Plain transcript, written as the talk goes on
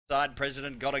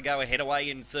President Gotta Go ahead away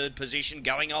in third position,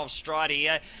 going off stride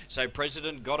here. So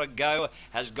President Gotta Go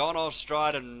has gone off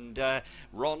stride, and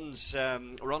Ron's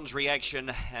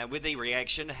reaction, with the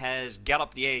reaction, has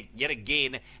galloped yet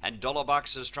again, and Dollar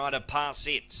Bucks is trying to pass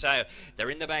it. So they're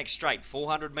in the back straight,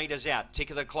 400 metres out. Tick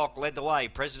of the clock led the way.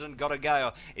 President Gotta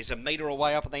Go is a metre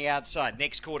away up on the outside.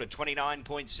 Next quarter,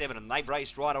 29.7, and they've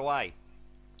raced right away.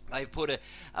 They've put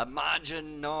a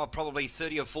margin, probably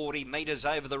 30 or 40 metres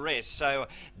over the rest. So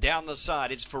down the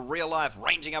side, it's For Real Life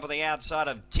ranging up on the outside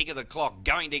of Tick of the Clock,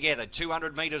 going together,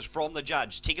 200 metres from the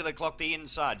judge. Tick of the Clock the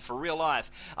inside, For Real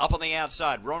Life up on the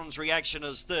outside. Ron's reaction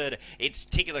is third. It's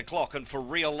Tick of the Clock and For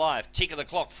Real Life. Tick of the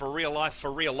Clock, For Real Life,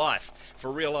 For Real Life.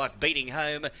 For Real Life beating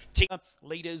home.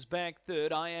 Leaders back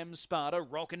third, I Am Sparta,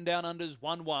 rocking down unders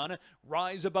 1-1.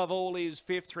 Rise Above All is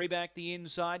fifth, three back the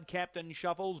inside. Captain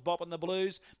Shuffles, bopping the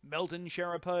blues. Melton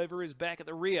Sharapova is back at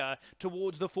the rear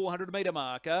towards the 400 metre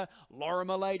marker. Laura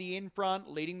Milady in front,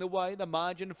 leading the way. The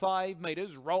margin 5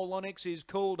 metres. Roll Onyx is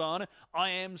called on. I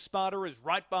Am Sparta is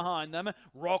right behind them.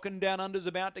 Rocking down under's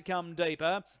about to come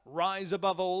deeper. Rise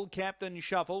Above All, Captain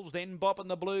Shuffles, then bopping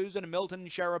the blues and Melton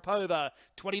Sharapova.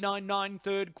 29.9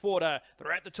 third quarter.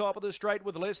 They're at the top of the straight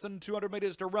with less than 200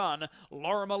 metres to run.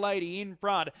 Laura Milady in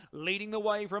front, leading the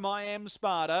way from I Am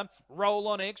Sparta. Roll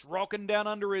Onyx, rocking down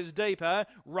under is deeper.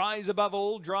 Rise Above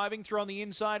All, driving through on the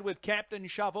inside with Captain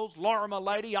Shuffles. Laura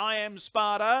Milady, I Am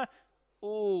Sparta.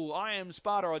 Oh, I Am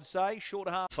Sparta, I'd say. Short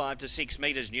half. 5 to 6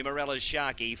 metres, Numerella's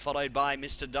Sharky, followed by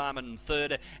Mr. Diamond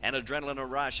third, and Adrenaline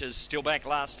Rush is still back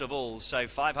last of all. So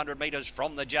 500 metres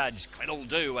from the judge. Clint'll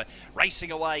Do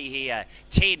racing away here.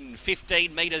 10,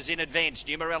 15 metres in advance.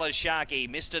 Numerella's Sharky,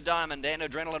 Mr. Diamond and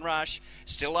Adrenaline Rush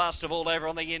still last of all over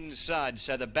on the inside.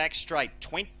 So the back straight,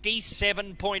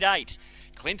 27.8.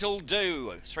 Clint'll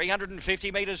Do,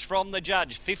 350 metres from the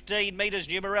judge, 15 metres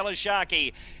Numerella's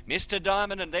Sharky, Mr.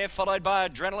 Diamond, and they're followed by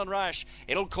Adrenaline Rush.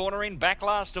 It'll corner in back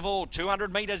last of all,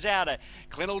 200 metres out.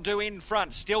 Clint'll Do in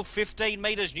front, still 15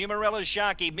 metres Numerella's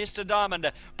Sharky, Mr.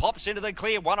 Diamond pops into the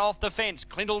clear, one off the fence.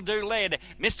 Clint'll Do led,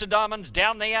 Mr. Diamond's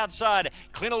down the outside,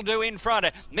 Clint'll Do in front.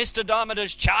 Mr. Diamond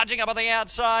is charging up on the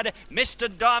outside,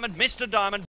 Mr. Diamond.